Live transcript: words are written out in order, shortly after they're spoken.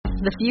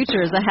The future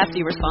is a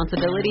hefty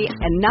responsibility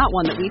and not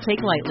one that we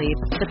take lightly.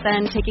 But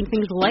then, taking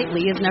things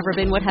lightly has never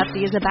been what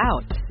Hefty is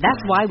about. That's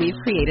why we've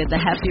created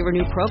the Hefty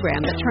Renew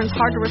program that turns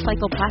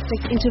hard-to-recycle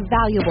plastics into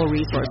valuable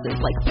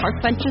resources like park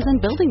benches and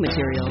building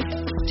materials.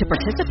 To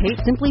participate,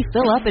 simply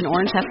fill up an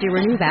orange Hefty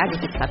Renew bag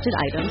with accepted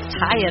items,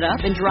 tie it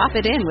up, and drop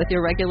it in with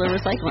your regular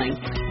recycling.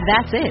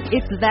 That's it.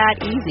 It's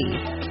that easy.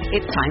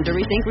 It's time to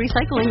rethink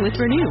recycling with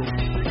Renew.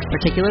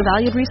 Particular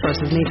valued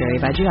resources may vary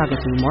by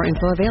geography. More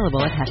info available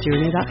at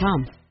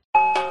heftyrenew.com.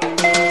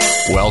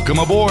 Welcome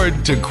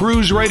aboard to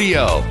Cruise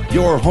Radio,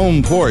 your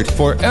home port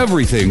for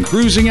everything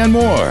cruising and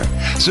more.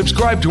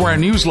 Subscribe to our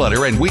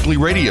newsletter and weekly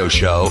radio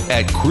show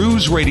at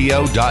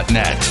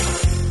cruiseradio.net.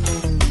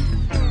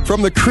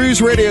 From the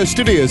Cruise Radio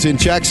studios in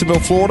Jacksonville,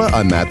 Florida,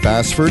 I'm Matt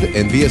Bassford,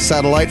 and via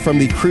satellite from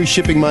the Cruise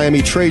Shipping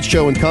Miami Trade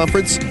Show and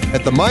Conference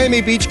at the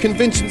Miami Beach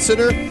Convention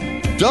Center,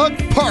 Doug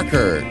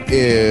Parker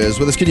is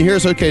with us. Can you hear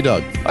us okay,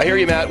 Doug? I hear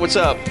you, Matt. What's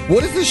up?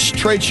 What is this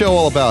trade show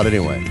all about,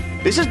 anyway?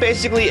 This is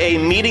basically a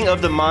meeting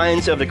of the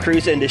minds of the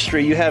cruise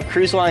industry. You have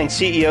cruise line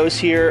CEOs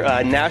here,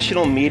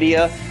 national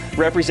media,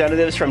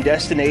 representatives from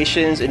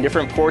destinations in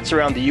different ports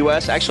around the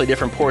U.S., actually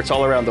different ports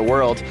all around the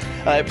world.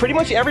 Pretty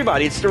much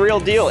everybody. It's the real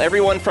deal.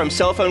 Everyone from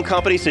cell phone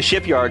companies to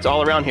shipyards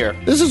all around here.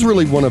 This is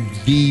really one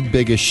of the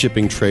biggest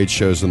shipping trade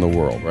shows in the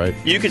world, right?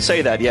 You could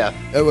say that, yeah.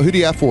 Who do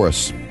you have for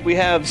us? We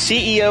have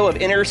CEO of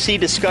Innersea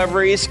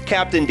Discoveries,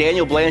 Captain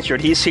Dan Blanchard.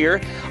 He's here.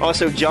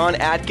 Also, John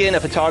Atkin, a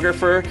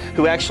photographer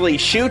who actually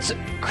shoots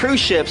cruise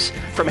ships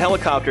from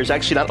helicopters.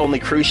 Actually, not only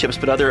cruise ships,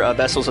 but other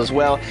vessels as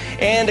well.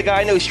 And a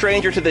guy no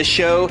stranger to this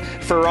show,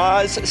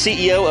 Faraz,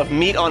 CEO of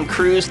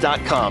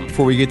MeetOnCruise.com.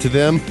 Before we get to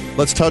them,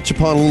 let's touch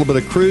upon a little bit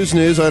of cruise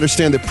news. I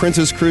understand that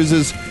Princess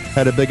Cruises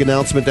had a big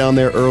announcement down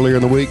there earlier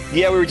in the week.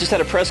 Yeah, we just had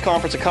a press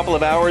conference a couple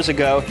of hours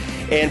ago,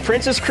 and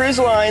Princess Cruise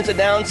Lines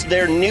announced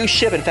their new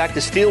ship. In fact,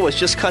 the steel was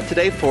just cut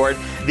today for it.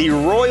 The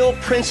Royal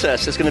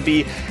Princess is going to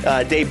be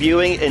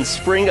debuting in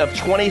spring of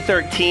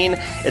 2013.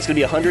 It's going to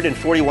be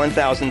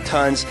 141,000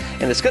 tons,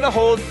 and it's going to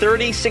hold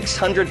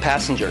 3,600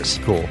 passengers.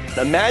 Cool.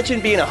 Imagine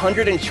being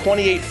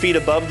 128 feet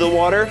above the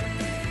water,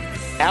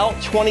 out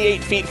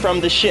 28 feet from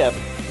the ship,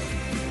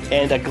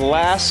 and a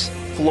glass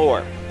floor.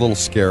 A little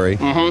scary.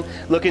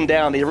 Mm-hmm. Looking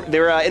down,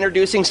 they're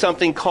introducing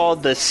something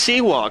called the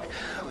Sea Walk,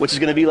 which is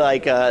going to be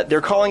like,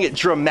 they're calling it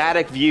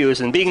dramatic views.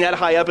 And being that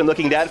high up and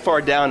looking that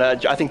far down,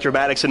 I think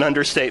dramatic's an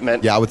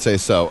understatement. Yeah, I would say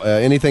so.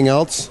 Anything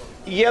else?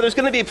 Yeah, there's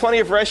going to be plenty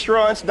of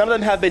restaurants. None of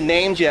them have been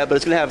named yet, but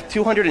it's going to have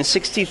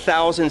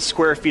 260,000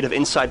 square feet of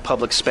inside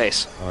public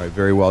space. All right,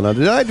 very well. Now,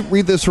 did I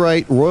read this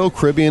right? Royal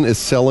Caribbean is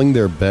selling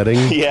their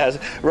bedding? Yes,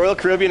 Royal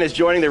Caribbean is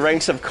joining the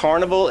ranks of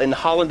Carnival and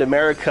Holland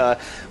America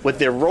with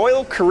their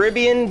Royal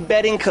Caribbean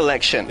bedding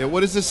collection. Yeah,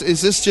 what is this?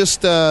 Is this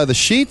just the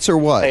sheets or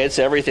what? Hey, it's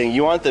everything.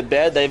 You want the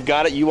bed, they've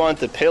got it. You want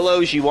the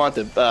pillows, you want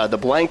the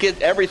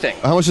blanket, everything.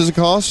 How much does it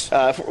cost?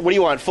 What do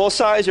you want, full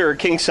size or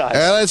king size?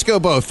 Let's go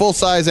both, full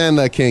size and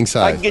king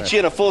size. I can get you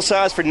in a full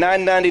size for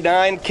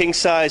 $9.99, king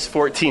size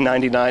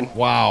 $14.99.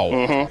 Wow.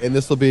 Mm-hmm. And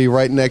this will be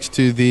right next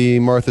to the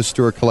Martha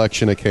Stewart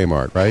collection at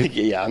Kmart, right?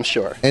 Yeah, I'm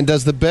sure. And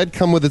does the bed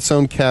come with its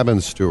own cabin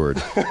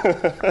steward?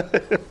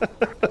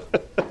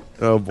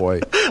 Oh, boy.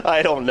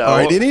 I don't know. All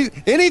right,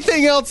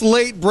 anything else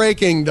late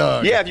breaking,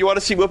 Doug? Yeah, if you want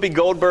to see Whoopi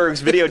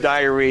Goldberg's video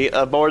diary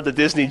aboard the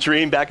Disney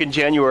Dream back in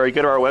January,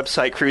 go to our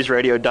website,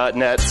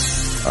 cruiseradio.net.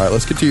 All right,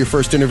 let's get to your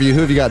first interview. Who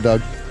have you got, Doug?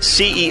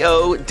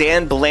 CEO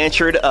Dan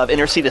Blanchard of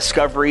Innersea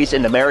Discoveries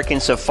and American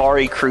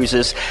Safari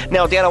Cruises.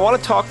 Now, Dan, I want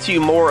to talk to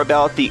you more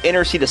about the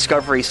Innersea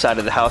Discovery side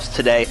of the house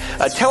today.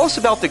 Tell us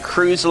about the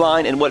cruise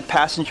line and what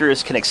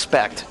passengers can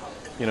expect.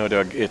 You know,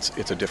 Doug, it's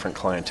a different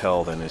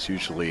clientele than is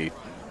usually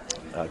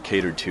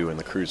catered to in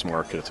the cruise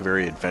market. It's a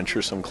very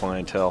adventuresome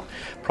clientele.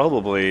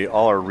 Probably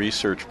all our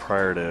research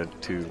prior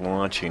to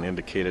launching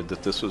indicated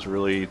that this was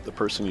really the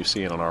person you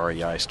see in an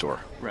REI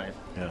store. Right.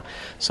 Yeah.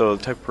 So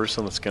the type of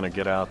person that's going to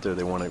get out there,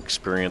 they want to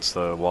experience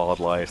the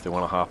wildlife, they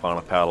want to hop on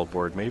a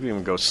paddleboard, maybe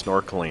even go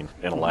snorkeling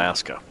in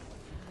Alaska.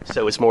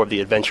 So it's more of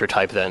the adventure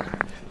type then?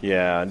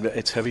 Yeah,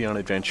 it's heavy on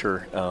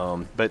adventure.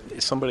 But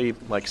somebody,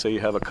 like say you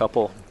have a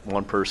couple,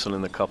 one person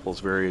in the couple is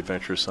very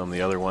adventuresome,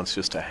 the other one's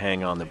just to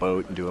hang on the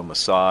boat and do a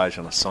massage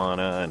and a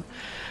sauna,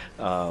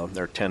 and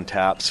there are 10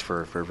 taps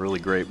for really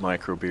great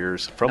micro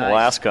beers from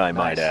Alaska, I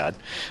might add.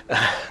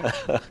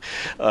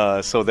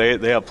 So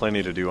they have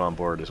plenty to do on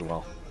board as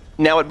well.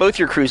 Now, at both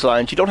your cruise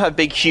lines, you don't have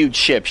big, huge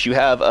ships. You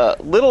have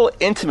little,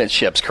 intimate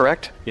ships,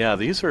 correct? Yeah,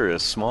 these are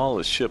as small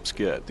as ships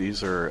get.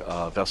 These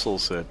are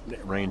vessels that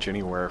range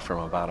anywhere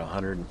from about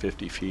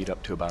 150 feet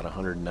up to about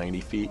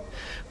 190 feet,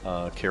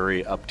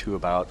 carry up to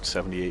about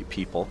 78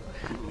 people,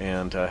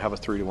 and have a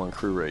 3-to-1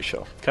 crew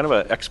ratio. Kind of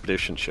an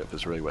expedition ship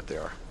is really what they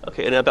are.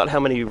 Okay, and about how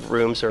many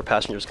rooms or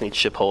passengers can each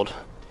ship hold?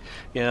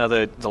 Yeah,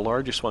 the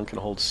largest one can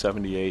hold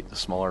 78, the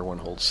smaller one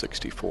holds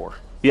 64.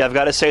 Yeah, I've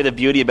got to say the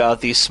beauty about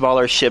these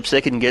smaller ships,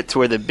 they can get to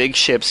where the big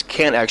ships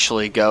can't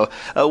actually go.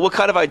 What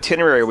kind of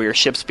itinerary will your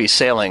ships be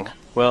sailing?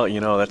 Well,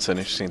 you know, that's an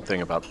interesting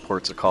thing about the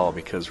ports of call,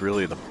 because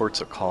really the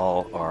ports of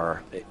call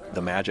are,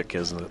 the magic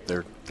is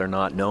that they're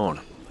not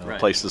known.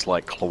 places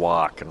like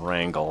Klawock and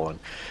Wrangell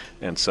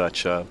and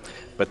such.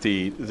 But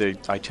the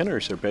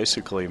itineraries are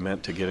basically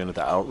meant to get into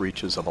the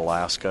outreaches of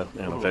Alaska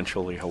and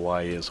eventually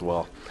Hawaii as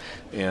well,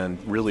 and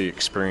really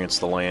experience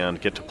the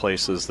land, get to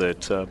places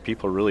that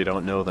people really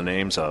don't know the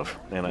names of,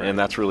 and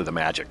that's really the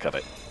magic of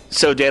it.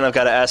 So, Dan, I've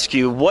got to ask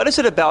you, what is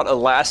it about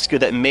Alaska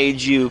that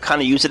made you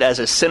kind of use it as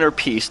a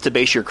centerpiece to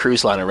base your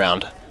cruise line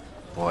around?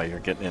 Boy, you're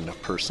getting into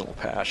personal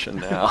passion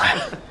now.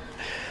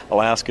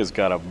 Alaska's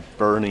got a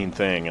burning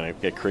thing, and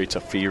it creates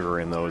a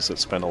fever in those that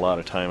spend a lot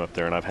of time up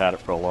there, and I've had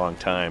it for a long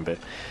time. But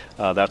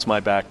that's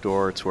my back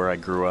door. It's where I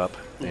grew up,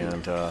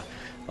 and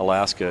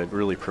Alaska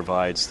really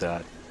provides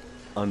that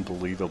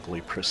unbelievably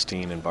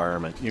pristine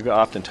environment. You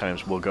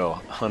oftentimes will go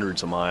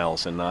hundreds of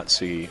miles and not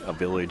see a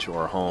village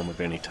or a home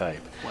of any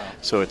type. Wow.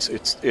 So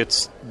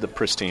it's the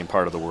pristine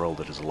part of the world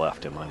that is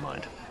left in my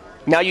mind.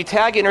 Now, you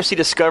tag Innersea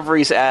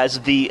Discoveries as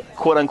the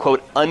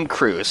quote-unquote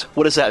uncruise.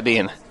 What does that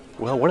mean?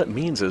 Well, what it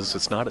means is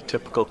it's not a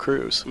typical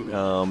cruise.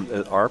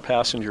 Our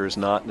passenger is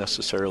not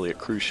necessarily a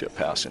cruise ship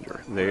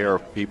passenger. They are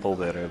people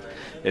that have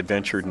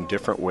adventured in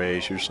different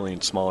ways, usually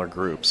in smaller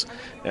groups.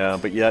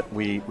 But yet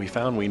we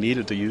found we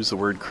needed to use the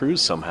word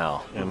cruise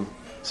somehow. And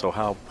so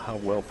how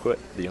well put,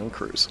 the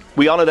uncruise.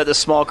 We all know that the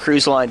small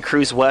cruise line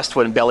Cruise West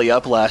went belly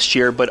up last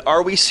year, but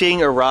are we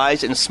seeing a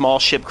rise in small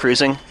ship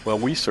cruising? Well,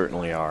 we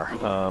certainly are.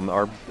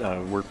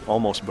 We're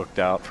almost booked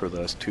out for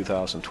the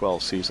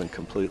 2012 season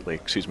completely,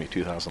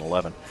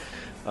 2011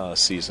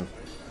 season.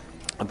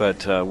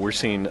 But we're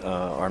seeing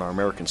on our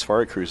American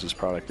Safari Cruises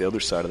product, the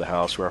other side of the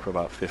house, we're up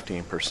about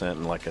 15%,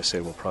 and like I say,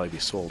 we'll probably be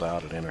sold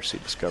out at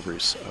Innersea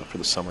Discoveries for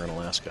the summer in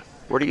Alaska.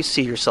 Where do you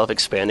see yourself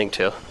expanding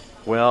to?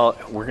 Well,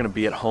 we're going to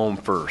be at home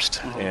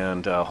first,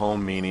 and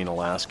home meaning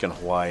Alaska and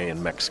Hawaii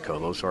and Mexico.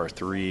 Those are our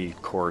three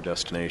core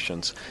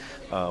destinations.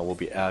 We'll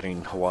be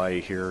adding Hawaii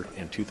here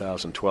in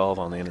 2012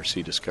 on the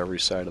Innersea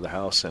Discovery side of the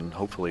house, and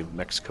hopefully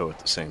Mexico at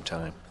the same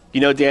time. You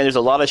know, Dan, there's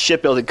a lot of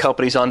shipbuilding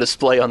companies on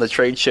display on the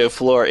trade show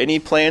floor. Any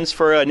plans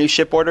for new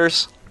ship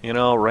orders? You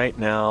know, right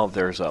now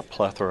there's a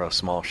plethora of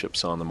small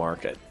ships on the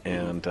market,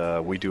 and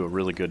we do a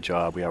really good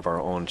job. We have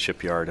our own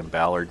shipyard in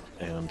Ballard,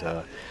 and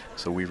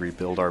so we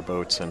rebuild our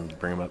boats and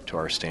bring them up to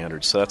our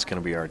standards. So that's going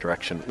to be our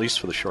direction, at least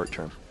for the short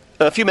term.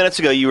 A few minutes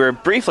ago, you were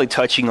briefly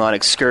touching on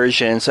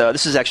excursions.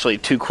 This is actually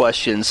two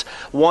questions.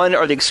 One,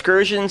 are the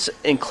excursions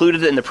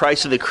included in the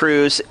price of the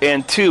cruise?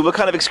 And two, what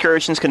kind of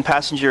excursions can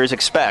passengers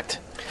expect?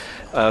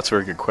 That's a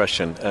very good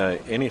question.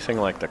 Anything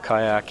like the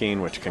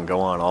kayaking, which can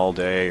go on all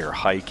day, or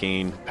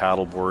hiking,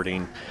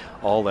 paddleboarding,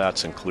 all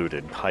that's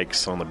included.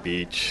 Hikes on the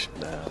beach,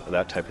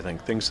 that type of thing.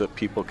 Things that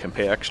people can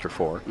pay extra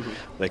for.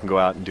 They can go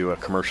out and do a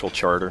commercial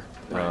charter,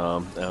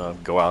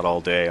 go out all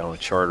day on a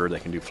charter. They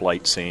can do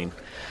flight seeing.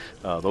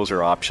 Those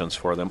are options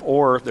for them.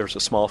 Or there's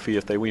a small fee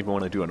if they even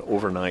want to do an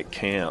overnight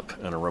camp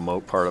in a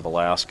remote part of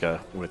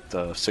Alaska with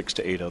 6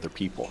 to 8 other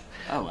people.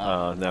 Oh,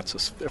 wow.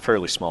 That's a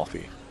fairly small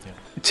fee. Yeah.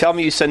 Tell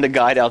me you send a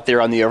guide out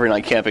there on the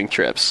overnight camping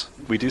trips.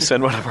 We do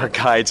send one of our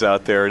guides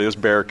out there. It is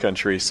bear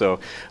country, so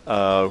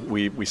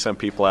we send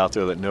people out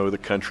there that know the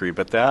country.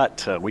 But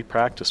that we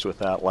practiced with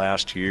that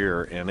last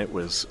year, and it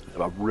was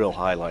a real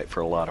highlight for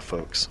a lot of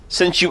folks.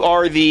 Since you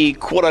are the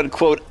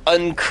quote-unquote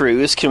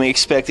uncruise, can we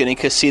expect any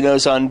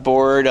casinos on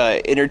board,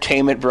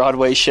 entertainment,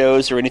 Broadway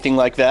shows, or anything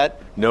like that?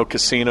 No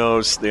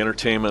casinos. The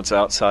entertainment's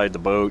outside the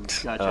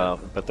boat, gotcha.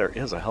 But there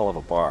is a hell of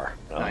a bar.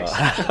 Nice.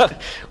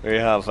 We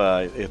have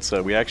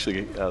we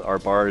actually our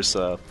bars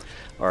have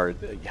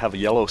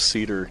a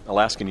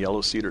Alaskan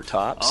yellow cedar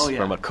tops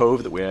from a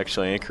cove that we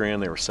actually anchor in.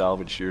 They were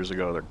salvaged years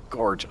ago. They're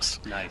gorgeous.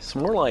 Nice. It's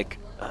more like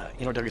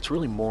Doug, it's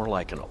really more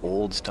like an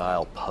old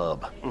style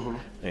pub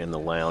in the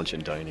lounge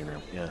and dining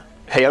room. Yeah.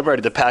 Hey, I'm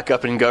ready to pack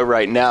up and go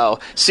right now.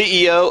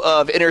 CEO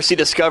of Innersea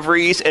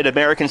Discoveries and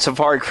American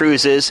Safari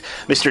Cruises,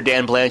 Mr.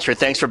 Dan Blanchard.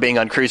 Thanks for being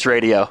on Cruise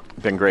Radio.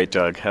 Been great,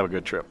 Doug. Have a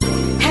good trip.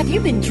 Have you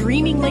been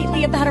dreaming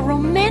lately about a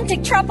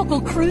romantic tropical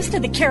cruise to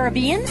the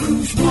Caribbean?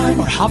 Cruise One.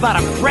 Or how about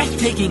a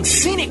breathtaking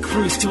scenic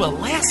cruise to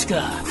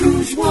Alaska?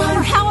 Cruise One.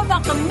 Or how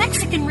about the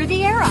Mexican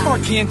Riviera? Or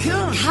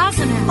Cancun?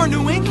 Cozumel? Or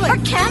New England? Or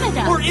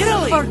Canada? Or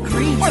Italy? Or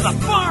Greece? Or the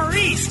Far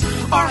East?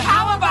 Or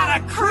how about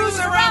a cruise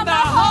around the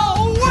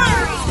whole world?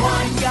 Cruise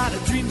One. Got a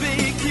dream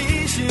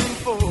vacation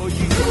for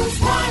you. Cruise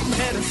One.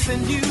 That'll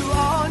send you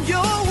on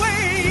your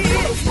way.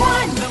 Cruise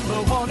One.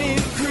 #1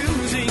 in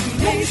cruising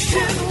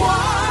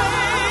nationwide.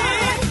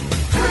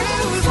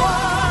 Cruise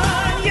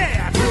One,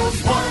 yeah.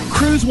 Cruise One.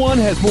 Cruise One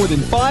has more than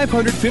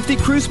 550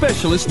 cruise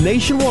specialists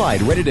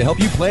nationwide ready to help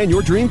you plan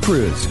your dream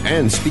cruise.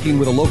 And speaking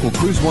with a local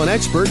Cruise One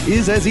expert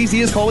is as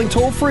easy as calling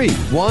toll-free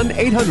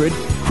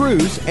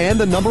 1-800-CRUISE and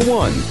the number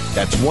 1.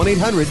 That's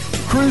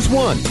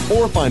 1-800-CRUISE-1.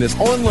 Or find us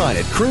online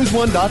at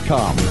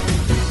cruise1.com.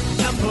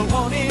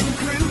 #1 in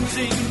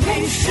cruising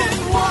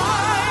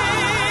nationwide.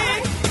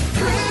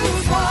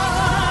 Cruise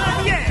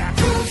One, yeah.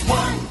 Cruise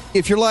One.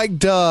 If you're like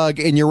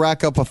Doug and you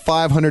rack up a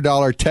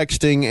 $500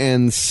 texting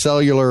and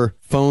cellular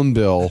phone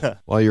bill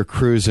while you're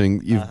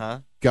cruising,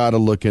 got to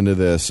look into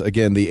this.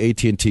 Again, the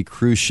AT&T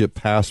Cruise Ship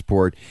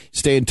Passport.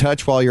 Stay in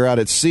touch while you're out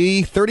at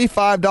sea.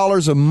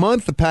 $35 a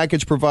month. The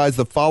package provides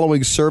the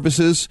following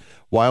services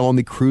while on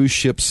the cruise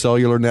ship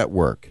cellular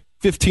network.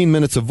 15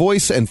 minutes of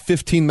voice and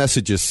 15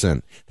 messages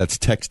sent. That's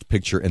text,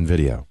 picture, and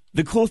video.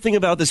 The cool thing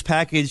about this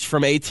package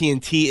from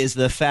AT&T is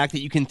the fact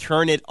that you can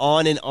turn it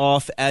on and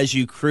off as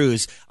you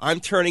cruise. I'm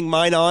turning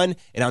mine on,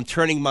 and I'm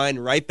turning mine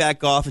right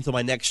back off until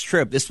my next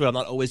trip. This way I'm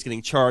not always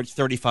getting charged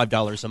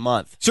 $35 a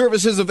month.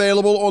 Services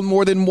available on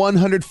more than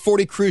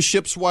 140 cruise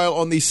ships while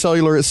on the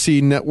Cellular at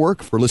Sea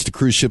network. For a list of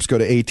cruise ships, go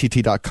to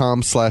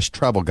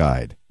att.com/travel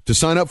guide. To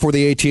sign up for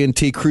the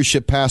AT&T Cruise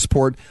Ship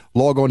Passport,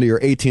 log on to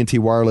your AT&T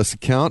Wireless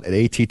account at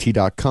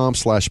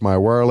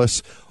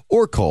att.com/mywireless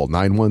or call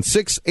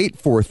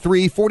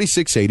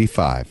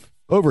 916-843-4685.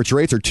 Overage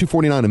rates are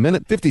 $2.49 a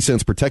minute, 50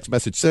 cents per text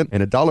message sent,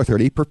 and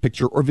 $1.30 per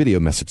picture or video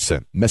message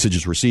sent.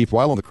 Messages received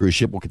while on the cruise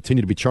ship will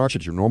continue to be charged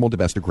at your normal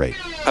domestic rate.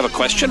 Have a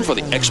question for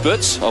the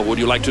experts, or would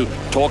you like to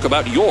talk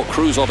about your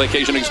cruise or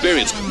vacation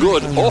experience,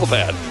 good or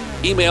bad?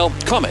 Email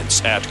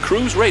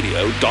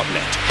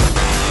comments@cruiseradio.net.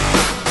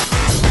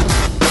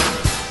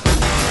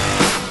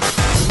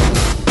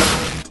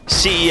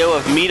 CEO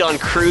of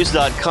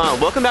MeetOnCruise.com.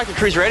 Welcome back to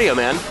Cruise Radio,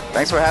 man.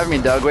 Thanks for having me,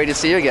 Doug. Great to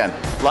see you again.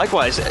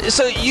 Likewise.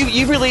 So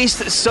you've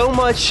released so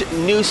much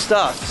new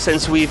stuff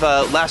since we've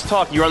last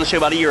talked. You were on the show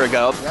about a year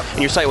ago,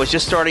 and your site was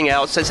just starting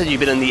out. Since then, you've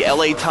been in the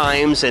LA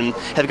Times and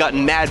have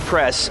gotten mad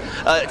press.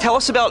 Tell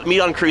us about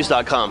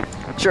MeetOnCruise.com.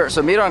 Sure.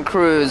 So Meet on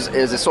Cruise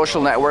is a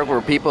social network where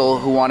people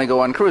who want to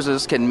go on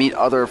cruises can meet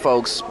other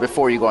folks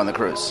before you go on the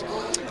cruise.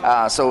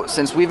 So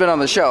since we've been on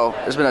the show,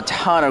 there's been a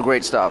ton of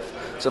great stuff.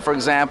 So, for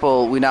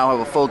example, we now have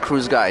a full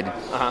cruise guide.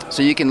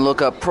 So you can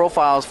look up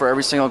profiles for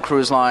every single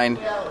cruise line,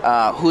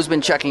 who's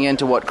been checking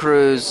into what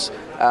cruise,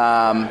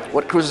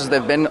 what cruises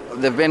they've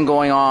been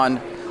going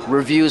on,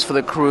 reviews for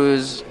the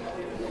cruise.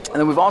 And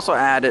then we've also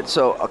added,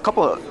 so a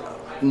couple of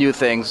new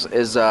things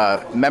is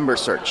member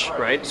search.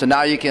 Right. So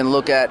now you can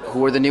look at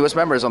who are the newest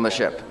members on the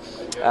ship,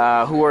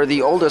 who are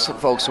the oldest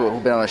folks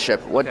who've been on the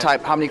ship,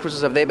 how many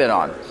cruises have they been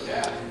on.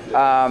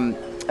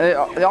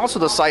 And also,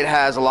 the site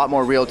has a lot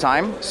more real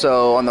time.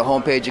 So on the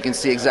homepage, you can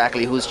see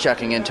exactly who's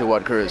checking into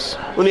what cruise.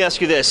 Let me ask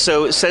you this.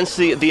 So since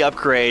the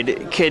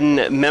upgrade,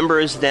 can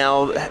members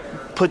now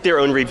put their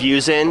own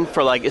reviews in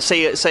for, like,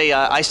 say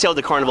I sailed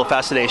the Carnival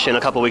Fascination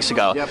a couple weeks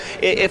ago. Yep.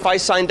 If I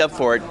signed up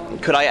for it,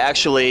 could I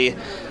actually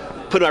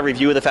put my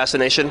review of the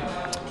Fascination?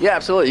 Yeah,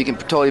 absolutely. You can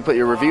totally put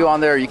your review on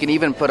there. You can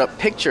even put up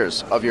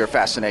pictures of your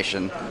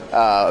Fascination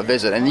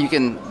visit,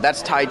 and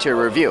that's tied to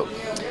your review.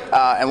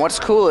 And what's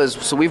cool is,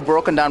 so we've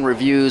broken down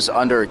reviews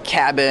under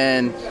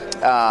cabin,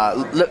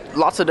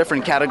 lots of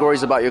different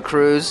categories about your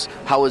cruise.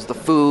 How was the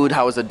food?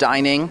 How was the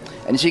dining?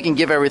 And so you can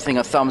give everything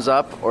a thumbs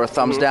up or a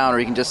thumbs down, or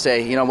you can just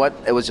say, you know what,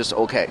 it was just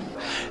okay.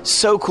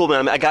 So cool,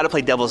 man. I got to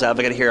play devil's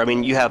advocate here. I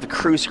mean, you have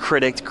Cruise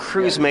Critic,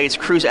 Cruise Mates,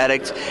 Cruise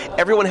Addict.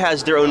 Everyone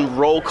has their own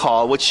roll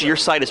call, which your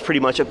site is pretty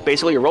much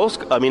basically a roll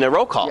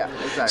call. Yeah,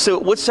 exactly. So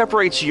what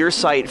separates your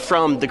site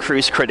from the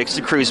Cruise Critics,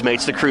 the Cruise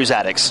Mates, the Cruise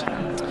Addicts?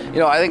 You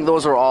know, I think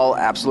those are all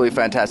absolutely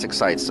fantastic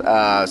sites.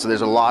 So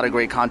there's a lot of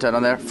great content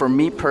on there. For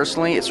me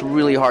personally, it's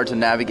really hard to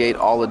navigate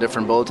all the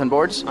different bulletin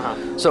boards.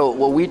 So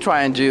what we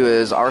try and do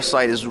is, our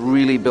site is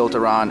really built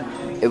around,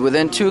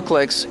 within 2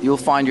 clicks, you'll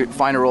find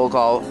a roll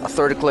call. A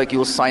third click,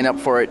 you'll sign up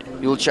for it.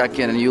 You'll check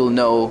in, and you'll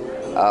know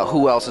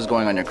who else is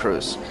going on your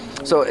cruise.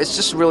 So it's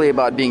just really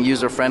about being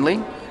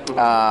user-friendly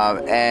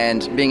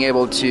and being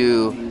able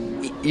to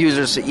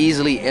users to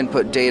easily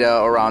input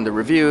data around the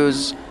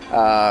reviews,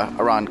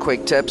 around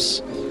quick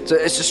tips. So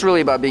it's just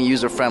really about being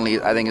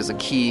user-friendly, I think, is a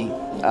key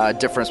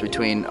difference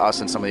between us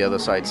and some of the other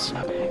sites.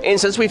 And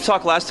since we've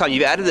talked last time,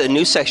 you've added a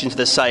new section to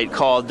the site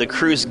called the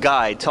Cruise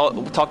Guide.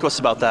 Talk to us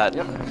about that.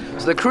 Yep.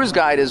 So the Cruise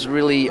Guide is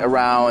really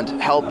around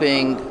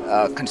helping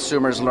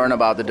consumers learn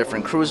about the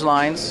different cruise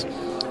lines.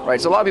 Right,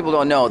 so a lot of people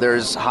don't know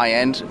there's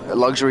high-end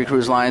luxury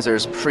cruise lines,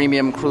 there's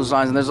premium cruise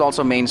lines, and there's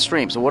also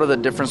mainstream. So what are the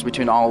difference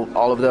between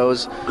all of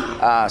those?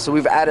 So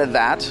we've added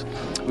that.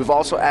 We've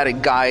also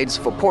added guides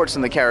for ports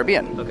in the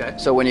Caribbean. Okay.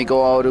 So when you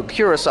go out to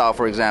Curacao,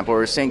 for example,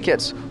 or St.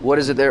 Kitts, what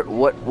is it there?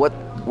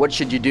 What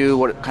should you do?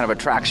 What kind of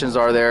attractions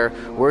are there?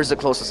 Where's the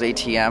closest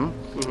ATM?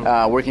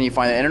 Where can you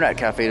find an internet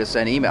cafe to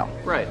send email?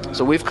 Right.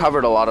 So we've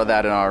covered a lot of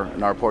that in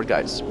our port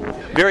guides.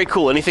 Very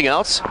cool. Anything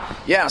else?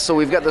 Yeah. So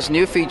we've got this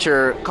new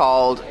feature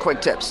called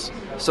Quick Tips.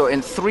 So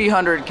in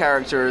 300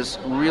 characters,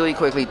 really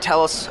quickly,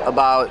 tell us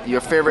about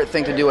your favorite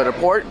thing to do at a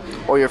port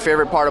or your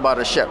favorite part about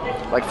a ship.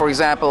 Like, for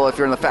example, if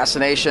you're in the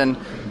Fascination,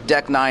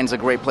 Deck 9 is a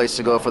great place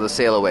to go for the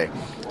sail away.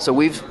 So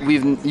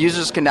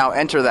users can now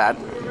enter that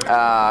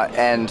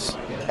and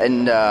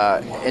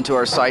into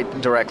our site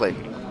directly.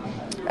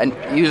 And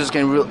users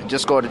can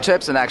just go to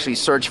tips and actually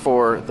search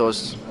for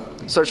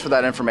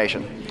that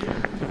information.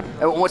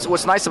 And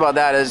what's nice about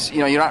that is,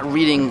 you're not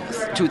reading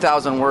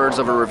 2,000 words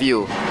of a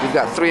review. You've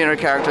got 300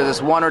 characters.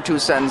 It's 1 or 2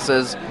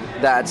 sentences.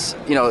 That's,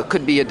 it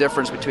could be a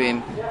difference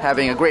between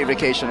having a great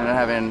vacation and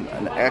having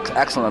an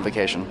excellent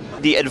vacation.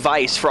 The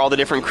advice for all the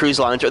different cruise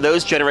lines, are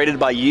those generated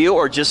by you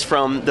or just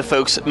from the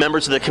folks,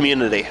 members of the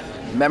community?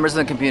 Members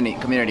of the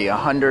community,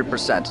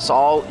 100%. It's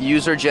all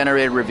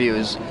user-generated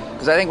reviews.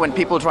 Because I think when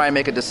people try and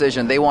make a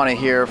decision, they want to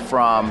hear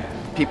from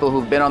people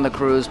who've been on the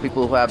cruise,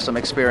 people who have some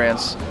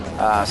experience.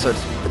 So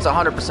it's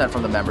 100%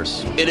 from the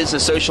members. It is a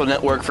social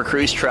network for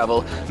cruise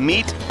travel.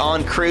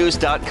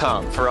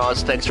 Meetoncruise.com. For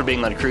Oz, thanks for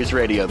being on Cruise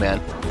Radio, man.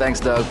 Thanks,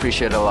 Doug.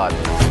 Appreciate it a lot.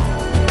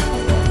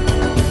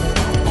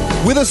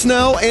 With us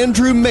now,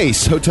 Andrew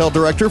Mace, Hotel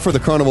Director for the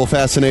Carnival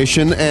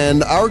Fascination,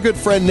 and our good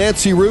friend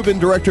Nancy Rubin,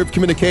 Director of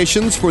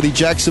Communications for the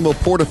Jacksonville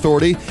Port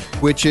Authority,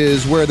 which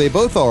is where they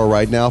both are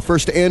right now.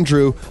 First,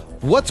 Andrew,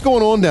 what's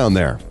going on down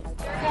there?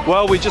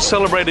 Well, we just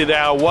celebrated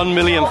our 1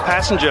 millionth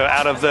passenger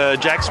out of the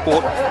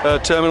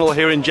Jaxport terminal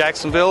here in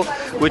Jacksonville,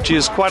 which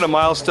is quite a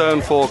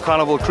milestone for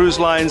Carnival Cruise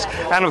Lines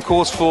and, of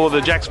course, for the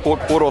Jaxport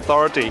Port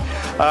Authority.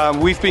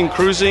 We've been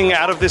cruising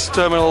out of this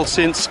terminal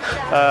since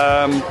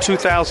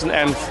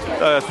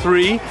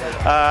 2003.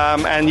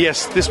 And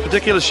yes, this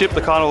particular ship,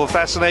 the Carnival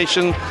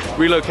Fascination,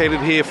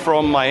 relocated here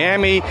from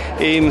Miami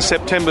in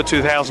September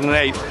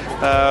 2008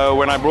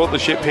 when I brought the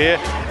ship here.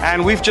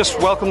 And we've just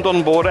welcomed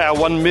on board our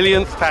 1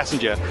 millionth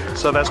passenger.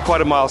 So that's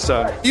quite a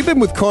milestone. You've been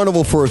with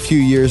Carnival for a few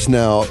years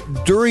now.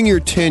 During your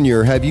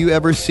tenure, have you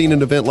ever seen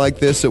an event like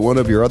this at one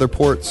of your other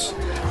ports?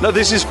 No,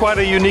 this is quite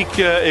a unique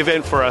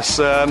event for us.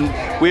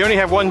 We only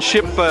have one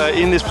ship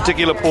in this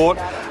particular port.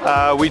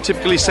 We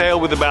typically sail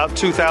with about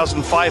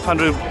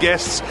 2,500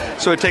 guests,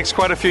 so it takes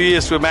quite a few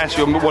years to amass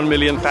your 1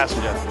 millionth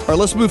passenger. All right,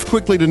 let's move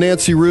quickly to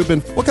Nancy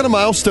Rubin. What kind of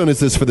milestone is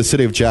this for the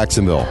city of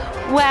Jacksonville?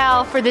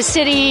 Well, for the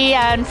city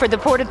and for the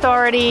Port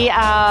Authority,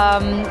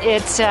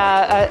 it's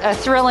a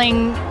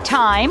thrilling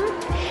time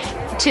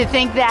to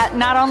think that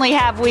not only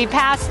have we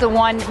passed the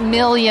 1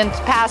 millionth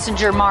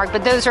passenger mark,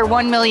 but those are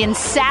 1 million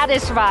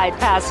satisfied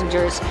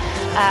passengers.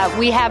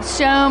 We have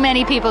so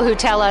many people who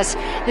tell us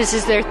this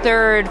is their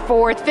third,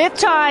 fourth, fifth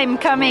time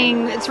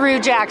coming through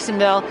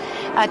Jacksonville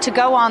to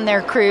go on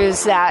their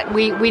cruise, that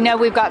we know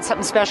we've got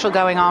something special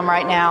going on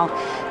right now.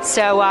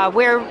 So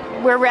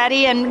we're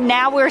ready, and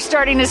now we're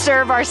starting to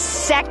serve our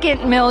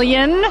 2nd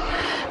million.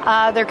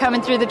 They're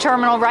coming through the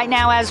terminal right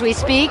now as we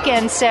speak,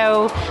 and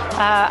so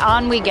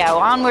on we go,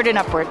 onward and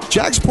upward.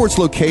 Jaxport's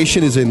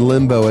location is in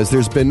limbo, as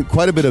there's been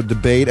quite a bit of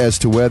debate as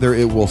to whether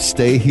it will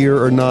stay here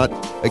or not.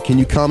 Can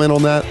you comment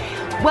on that?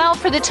 Well,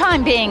 for the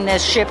time being,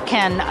 this ship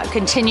can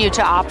continue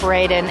to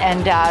operate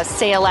and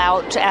sail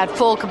out at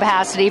full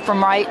capacity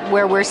from right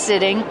where we're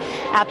sitting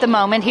at the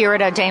moment here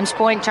at a James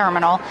Point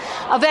terminal.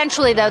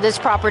 Eventually, though, this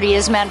property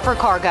is meant for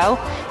cargo.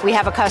 We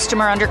have a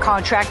customer under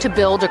contract to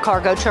build a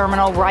cargo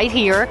terminal right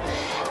here.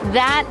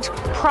 That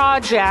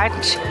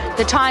project,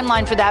 the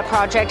timeline for that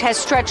project has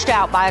stretched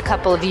out by a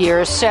couple of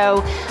years. So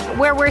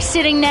where we're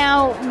sitting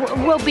now,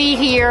 we'll be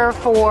here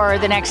for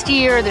the next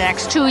year, the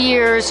next 2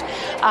 years.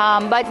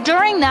 But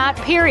during that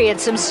period,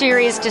 some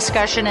serious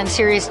discussion and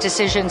serious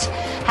decisions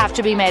have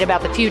to be made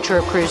about the future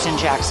of cruise in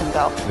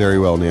Jacksonville. Very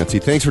well, Nancy.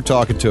 Thanks for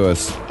talking to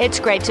us.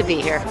 It's great to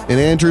be here. And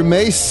Andrew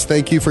Mace,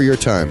 thank you for your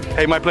time.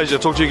 Hey, my pleasure.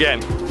 Talk to you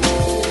again.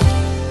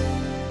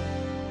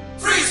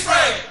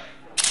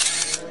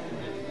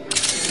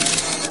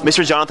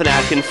 Mr. Jonathan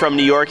Atkin from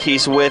New York.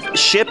 He's with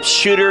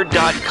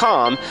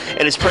shipshooter.com,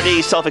 and it's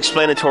pretty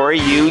self-explanatory.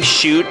 You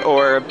shoot,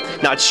 or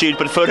not shoot,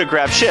 but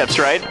photograph ships,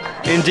 right?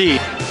 Indeed.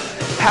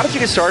 How did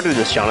you get started in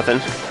this, Jonathan?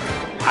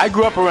 I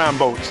grew up around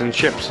boats and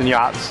ships and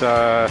yachts,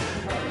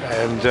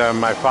 and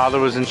my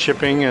father was in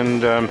shipping,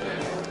 and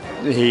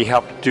he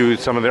helped do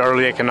some of the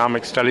early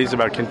economic studies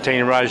about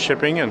containerized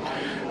shipping, and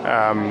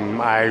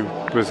I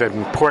was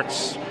in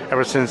ports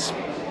ever since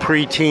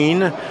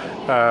pre-teen.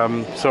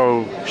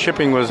 So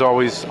shipping was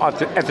always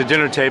at the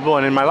dinner table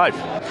and in my life.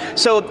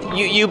 So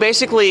you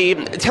basically,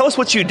 tell us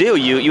what you do.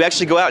 You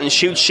actually go out and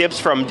shoot ships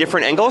from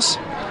different angles?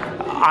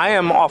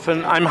 I'm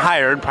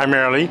hired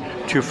primarily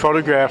to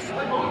photograph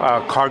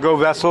cargo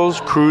vessels,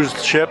 cruise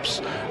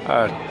ships,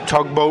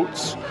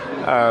 tugboats,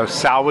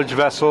 salvage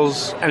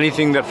vessels,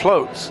 anything that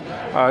floats.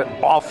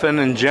 Often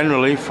and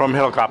generally from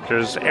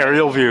helicopters,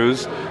 aerial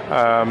views.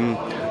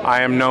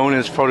 I am known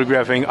as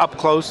photographing up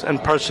close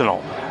and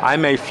personal. I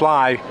may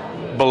fly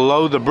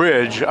below the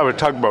bridge of a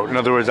tugboat. In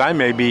other words, I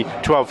may be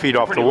 12 feet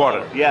off the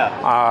water.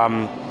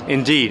 Yeah.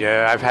 Indeed.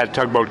 I've had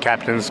tugboat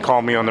captains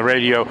call me on the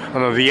radio,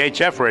 on the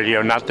VHF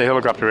radio, not the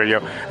helicopter radio,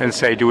 and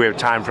say, do we have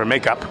time for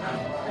makeup?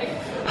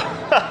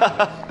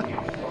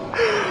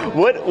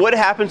 What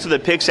happens to the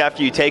pics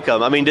after you take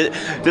them? I mean,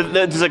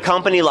 does a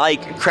company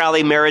like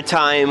Crowley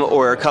Maritime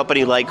or a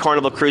company like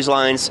Carnival Cruise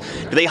Lines,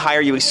 do they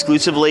hire you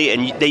exclusively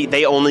and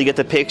they only get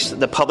the pics,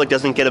 the public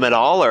doesn't get them at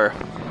all, or?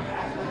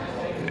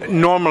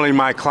 Normally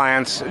my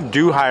clients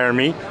do hire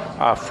me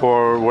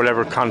for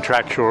whatever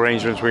contractual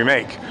arrangements we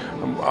make,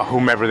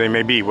 whomever they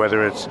may be,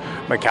 whether it's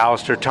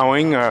McAllister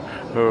Towing,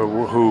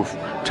 who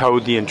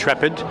towed the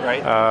Intrepid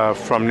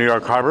from New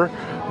York Harbor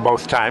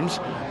both times,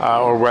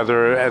 or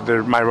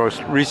whether my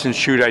most recent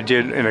shoot I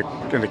did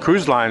in the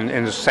cruise line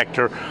in the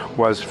sector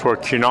was for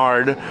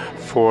Cunard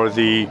for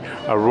the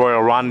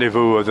Royal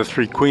Rendezvous of the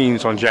Three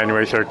Queens on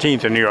January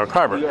 13th in New York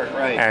Harbor.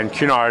 And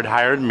Cunard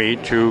hired me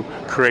to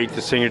create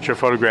the signature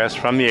photographs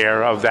from the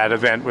air of that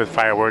event with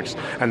fireworks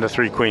and the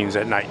Three Queens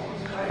at night.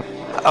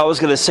 I was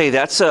going to say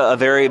that's a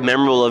very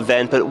memorable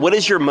event, but what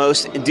is your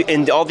most,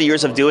 in all the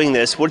years of doing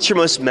this, what's your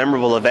most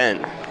memorable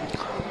event?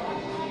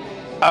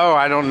 Oh,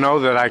 I don't know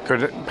that I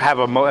could have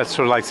it's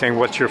sort of like saying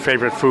what's your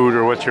favorite food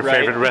or what's your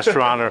favorite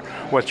restaurant or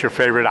what's your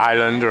favorite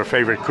island or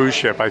favorite cruise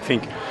ship. I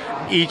think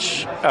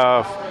each,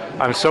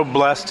 I'm so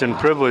blessed and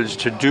privileged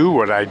to do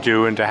what I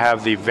do and to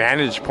have the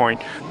vantage point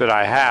that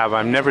I have.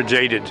 I'm never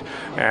jaded.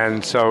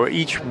 And so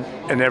each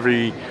and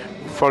every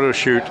photo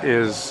shoot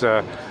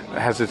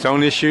has its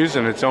own issues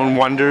and its own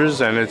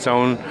wonders and its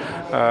own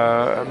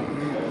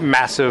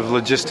massive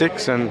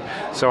logistics. And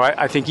so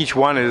I think each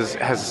one is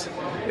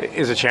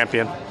a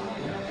champion.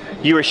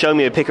 You were showing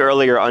me a pic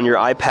earlier on your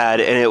iPad,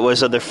 and it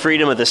was of the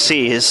Freedom of the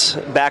Seas,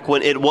 back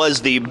when it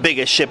was the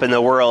biggest ship in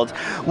the world.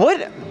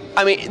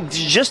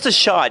 Just a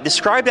shot.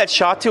 Describe that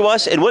shot to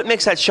us, and what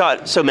makes that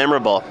shot so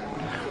memorable?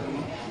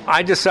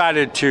 I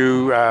decided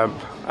to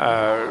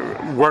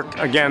work,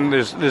 again,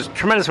 there's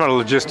tremendous amount of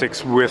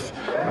logistics with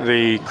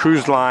the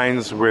cruise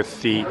lines,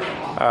 with the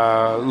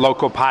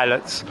local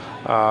pilots,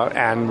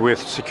 and with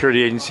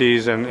security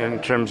agencies, and in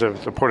terms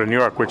of the Port of New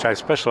York, which I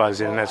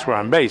specialize in, and that's where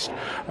I'm based,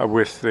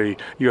 with the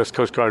U.S.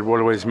 Coast Guard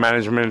Waterways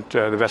Management,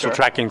 the Vessel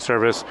Tracking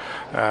Service,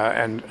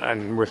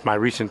 and with my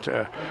recent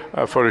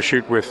photo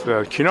shoot with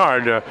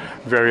Cunard,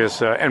 various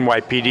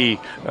NYPD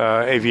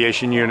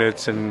aviation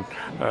units and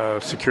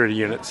security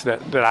units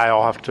that I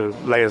all have to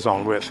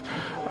liaison with,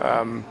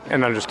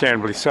 and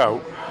understandably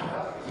so.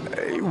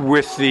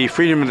 With the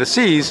Freedom of the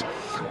Seas,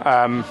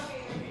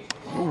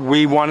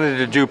 we wanted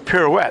to do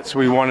pirouettes.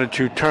 We wanted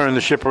to turn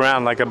the ship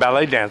around like a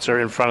ballet dancer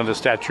in front of the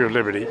Statue of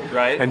Liberty,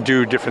 and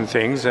do different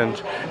things, and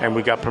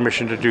we got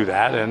permission to do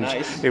that. And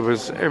it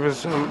was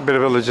a bit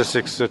of a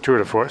logistics tour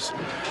de force.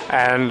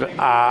 And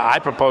I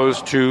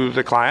proposed to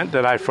the client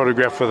that I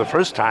photograph for the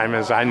first time,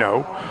 as I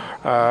know,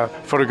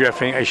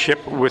 photographing a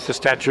ship with the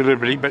Statue of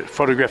Liberty, but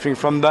photographing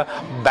from the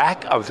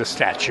back of the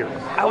statue.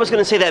 I was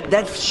going to say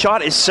that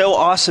shot is so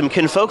awesome.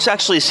 Can folks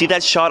actually see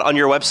that shot on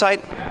your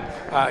website?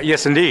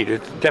 Yes, indeed.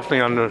 It's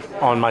definitely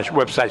on my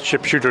website,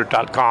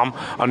 shipshooter.com,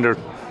 under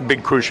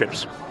big cruise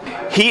ships.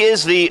 He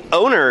is the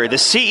owner, the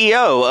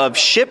CEO of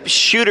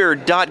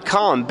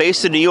shipshooter.com,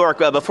 based in New York.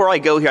 Before I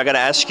go here, I got to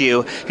ask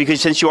you, because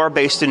since you are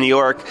based in New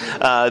York,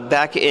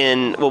 back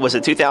in,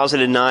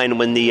 2009,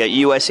 when the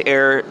U.S.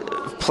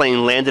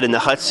 airplane landed in the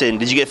Hudson,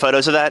 did you get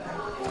photos of that?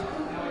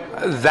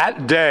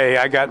 That day,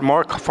 I got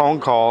more phone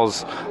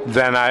calls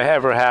than I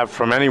ever have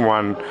from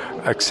anyone,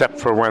 except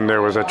for when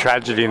there was a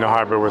tragedy in the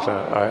harbor with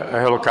a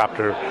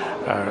helicopter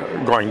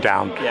going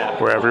down,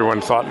 where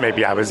everyone thought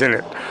maybe I was in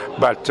it.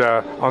 But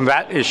on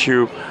that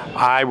issue,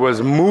 I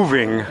was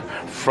moving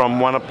from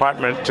one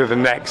apartment to the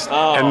next,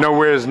 and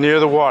nowhere is near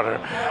the water.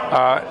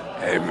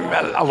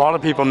 A lot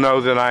of people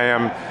know that I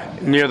am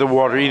near the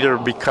water either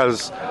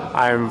because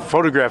I'm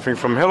photographing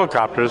from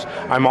helicopters.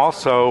 I'm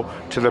also,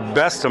 to the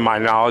best of my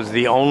knowledge,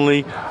 the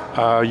only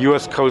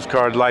U.S. Coast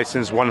Guard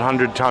licensed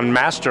 100-ton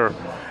master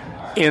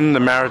in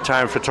the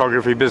maritime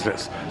photography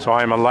business. So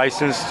I'm a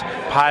licensed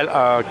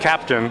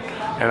captain,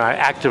 and I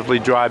actively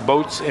drive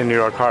boats in New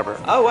York Harbor.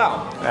 Oh,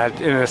 wow.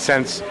 In a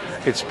sense,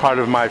 it's part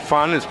of my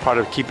fun. It's part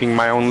of keeping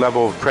my own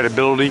level of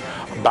credibility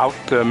about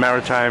the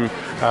maritime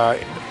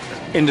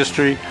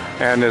industry,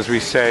 and as we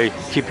say,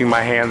 keeping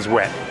my hands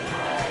wet.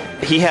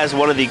 He has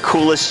one of the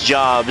coolest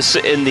jobs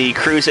in the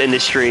cruise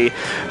industry,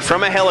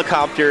 from a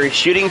helicopter,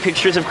 shooting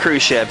pictures of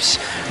cruise ships.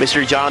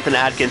 Mr. Jonathan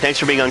Atkin, thanks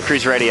for being on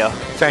Cruise Radio.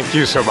 Thank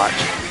you so much.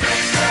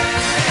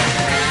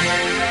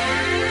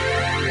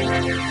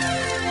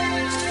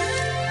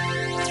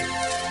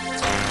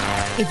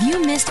 If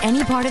you missed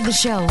any part of the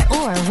show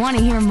or want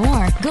to hear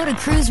more, go to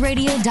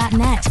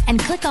cruiseradio.net and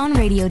click on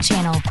Radio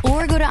Channel,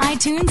 or go to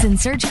iTunes and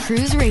search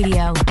Cruise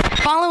Radio.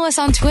 Follow us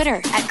on Twitter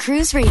at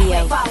Cruise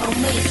Radio.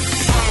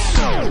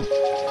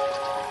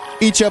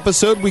 Each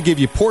episode, we give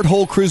you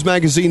Porthole Cruise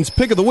Magazine's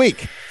Pick of the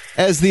Week.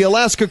 As the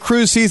Alaska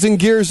cruise season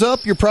gears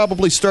up, you're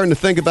probably starting to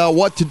think about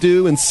what to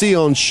do and see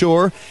on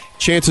shore.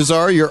 Chances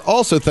are you're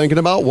also thinking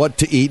about what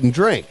to eat and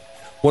drink.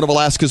 One of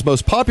Alaska's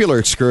most popular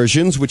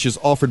excursions, which is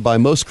offered by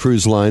most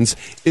cruise lines,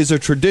 is a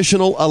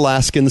traditional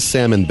Alaskan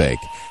salmon bake.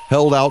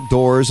 Held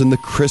outdoors in the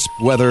crisp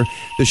weather,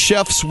 the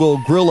chefs will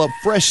grill up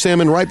fresh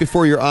salmon right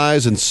before your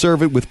eyes and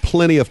serve it with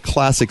plenty of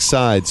classic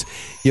sides.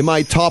 You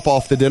might top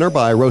off the dinner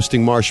by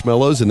roasting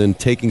marshmallows and then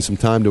taking some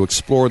time to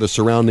explore the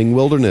surrounding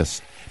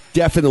wilderness.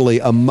 Definitely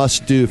a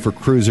must-do for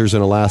cruisers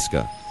in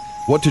Alaska.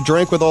 What to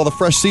drink with all the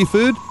fresh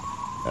seafood?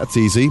 That's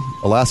easy.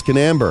 Alaskan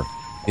Amber.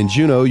 In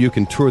Juneau, you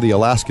can tour the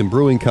Alaskan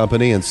Brewing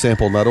Company and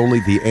sample not only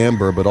the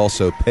amber, but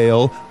also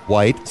pale,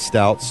 white,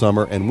 stout,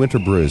 summer, and winter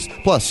brews,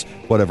 plus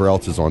whatever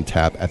else is on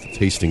tap at the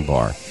tasting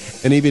bar.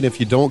 And even if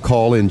you don't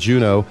call in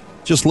Juneau,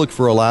 Just look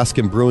for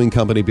Alaskan Brewing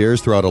Company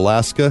beers throughout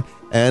Alaska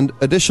and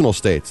additional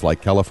states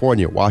like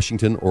California,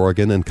 Washington,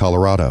 Oregon, and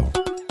Colorado.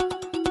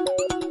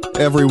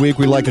 Every week,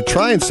 we like to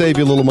try and save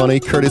you a little money,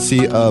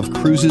 courtesy of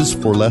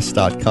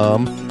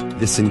cruisesforless.com.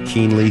 Listen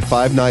keenly.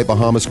 5-night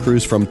Bahamas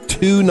cruise from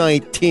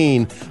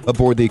 $219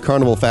 aboard the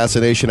Carnival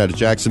Fascination out of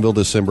Jacksonville,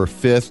 December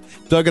 5th.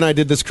 Doug and I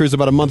did this cruise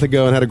about a month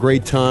ago and had a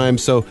great time.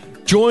 So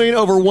join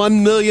over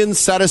 1 million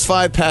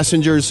satisfied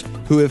passengers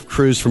who have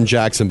cruised from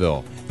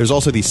Jacksonville. There's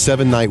also the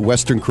 7-night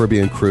Western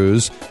Caribbean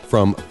cruise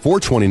from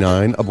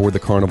 $429 aboard the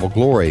Carnival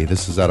Glory.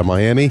 This is out of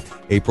Miami,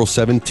 April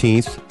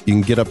 17th. You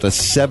can get up to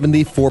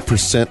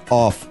 74%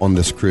 off on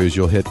this cruise.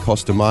 You'll hit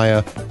Costa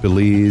Maya,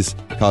 Belize,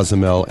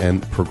 Cozumel,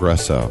 and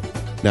Progreso.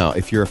 Now,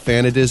 if you're a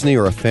fan of Disney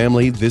or a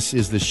family, this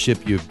is the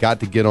ship you've got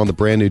to get on, the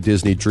brand new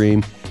Disney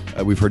Dream.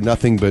 We've heard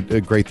nothing but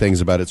great things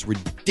about it. It's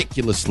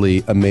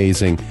ridiculously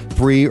amazing.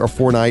 3 or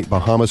 4 night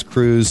Bahamas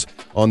cruise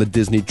on the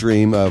Disney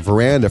Dream.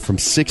 Veranda from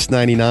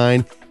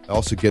 $699.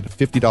 Also get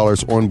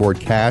 $50 onboard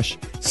cash.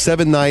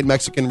 7-night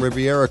Mexican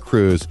Riviera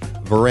cruise.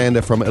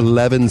 Veranda from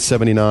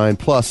 $1179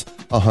 plus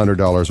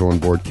 $100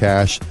 onboard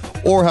cash.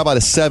 Or how about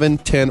a 7,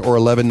 10, or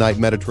 11-night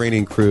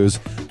Mediterranean cruise?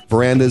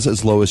 Verandas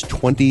as low as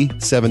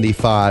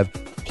 $20.75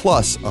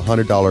 plus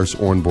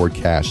 $100 onboard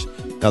cash.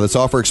 Now, this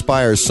offer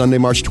expires Sunday,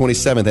 March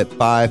 27th at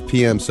 5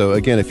 p.m. So,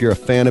 again, if you're a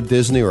fan of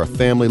Disney or a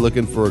family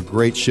looking for a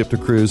great ship to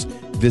cruise,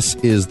 this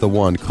is the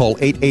one. Call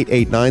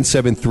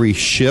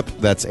 888-973-SHIP.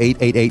 That's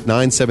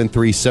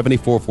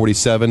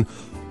 888-973-7447.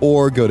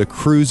 Or go to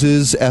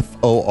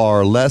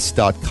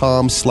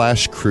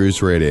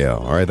cruisesforless.com/cruise radio.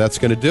 All right, that's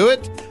going to do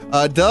it.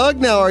 Doug,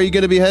 now are you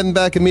going to be heading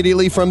back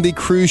immediately from the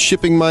Cruise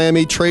Shipping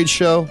Miami trade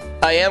show?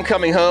 I am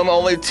coming home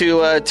only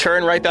to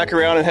turn right back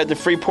around and head to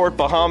Freeport,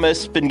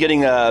 Bahamas. Been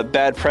getting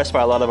bad press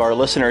by a lot of our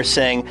listeners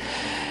saying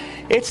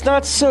it's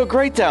not so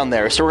great down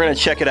there, so we're going to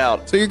check it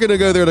out. So you're going to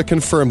go there to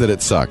confirm that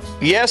it sucks?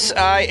 Yes,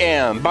 I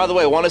am. By the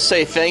way, I want to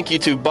say thank you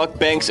to Buck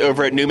Banks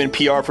over at Newman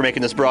PR for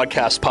making this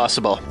broadcast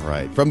possible.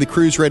 Right. From the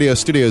Cruise Radio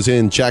Studios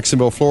in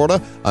Jacksonville,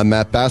 Florida, I'm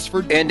Matt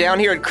Bassford. And down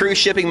here at Cruise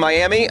Shipping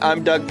Miami,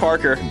 I'm Doug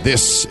Parker.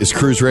 This is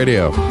Cruise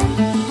Radio.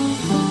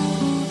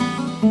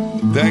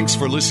 Thanks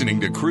for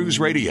listening to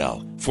Cruise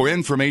Radio. For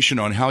information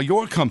on how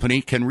your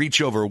company can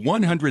reach over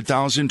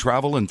 100,000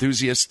 travel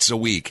enthusiasts a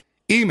week,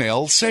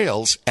 email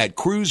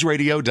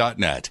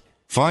sales@cruiseradio.net.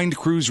 Find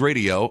Cruise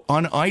Radio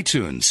on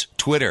iTunes,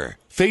 Twitter,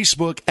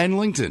 Facebook, and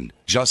LinkedIn.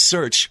 Just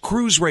search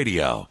Cruise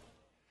Radio.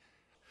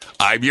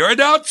 I'm your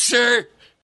announcer,